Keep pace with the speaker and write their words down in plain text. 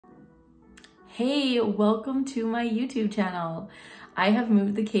Hey, welcome to my YouTube channel. I have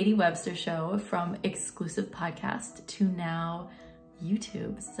moved the Katie Webster Show from exclusive podcast to now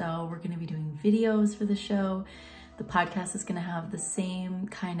YouTube. So we're going to be doing videos for the show. The podcast is going to have the same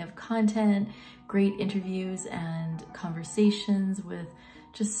kind of content, great interviews and conversations with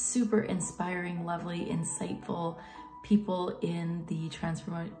just super inspiring, lovely, insightful people in the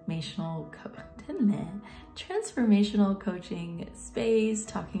transformational coaching space,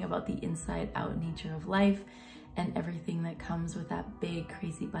 talking about the inside out nature of life and everything that comes with that big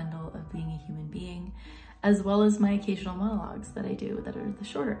crazy bundle of being a human being, as well as my occasional monologues that I do that are the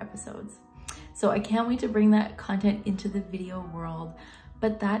shorter episodes. So I can't wait to bring that content into the video world,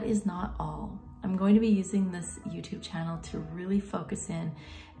 but that is not all. I'm going to be using this YouTube channel to really focus in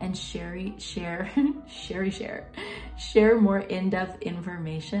and share more in-depth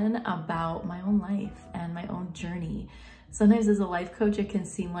information about my own life and my own journey. Sometimes as a life coach, it can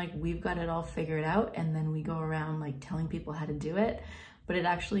seem like we've got it all figured out and then we go around like telling people how to do it, but it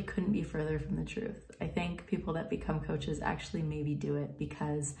actually couldn't be further from the truth. I think people that become coaches actually maybe do it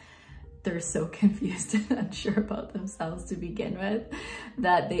because they're so confused and unsure about themselves to begin with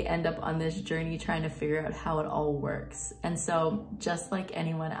that they end up on this journey trying to figure out how it all works. And so just like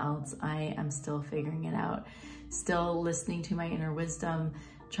anyone else, I am still figuring it out, still listening to my inner wisdom,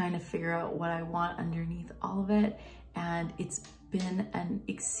 trying to figure out what I want underneath all of it. And it's been an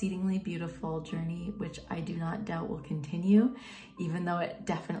exceedingly beautiful journey, which I do not doubt will continue, even though it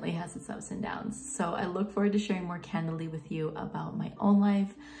definitely has its ups and downs. So I look forward to sharing more candidly with you about my own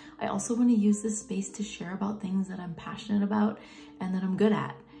life. I also want to use this space to share about things that I'm passionate about and that I'm good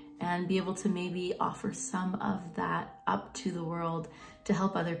at, and be able to maybe offer some of that up to the world to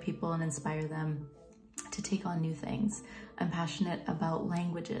help other people and inspire them to take on new things. I'm passionate about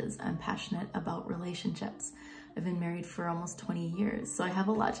languages. I'm passionate about relationships. I've been married for almost 20 years, so I have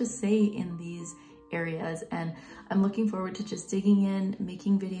a lot to say in these areas, and I'm looking forward to just digging in,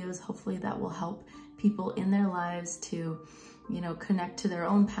 making videos, hopefully that will help people in their lives to, connect to their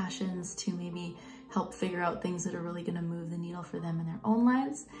own passions, to maybe help figure out things that are really going to move the needle for them in their own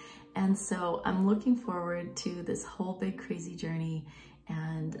lives. And so I'm looking forward to this whole big crazy journey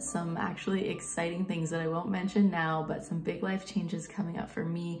and some actually exciting things that I won't mention now, but some big life changes coming up for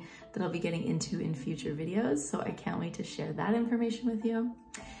me that I'll be getting into in future videos. So I can't wait to share that information with you.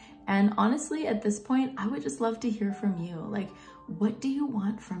 And honestly, at this point, I would just love to hear from you. Like, what do you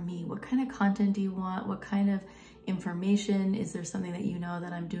want from me? What kind of content do you want? What kind of information? Is there something that you know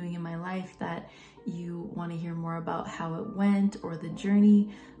that I'm doing in my life that you want to hear more about how it went or the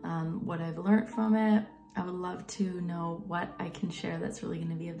journey, what I've learned from it? I would love to know what I can share that's really going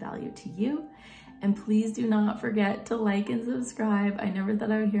to be of value to you. And please do not forget to like and subscribe. I never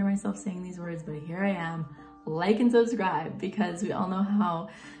thought I would hear myself saying these words, but here I am. Like and subscribe, because we all know how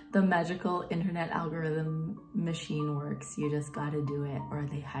the magical internet algorithm machine works. You just got to do it or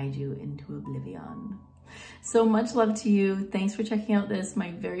they hide you into oblivion. So much love to you. Thanks for checking out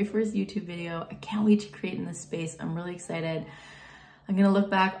my very first YouTube video. I can't wait to create in this space. I'm really excited. I'm gonna look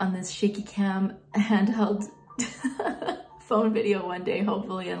back on this shaky cam handheld phone video one day,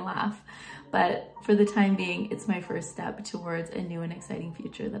 hopefully, and laugh. But for the time being, it's my first step towards a new and exciting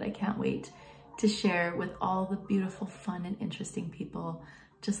future that I can't wait to share with all the beautiful, fun, and interesting people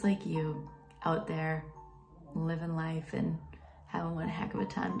just like you out there living life and having one heck of a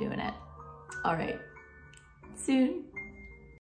time doing it. All right, soon.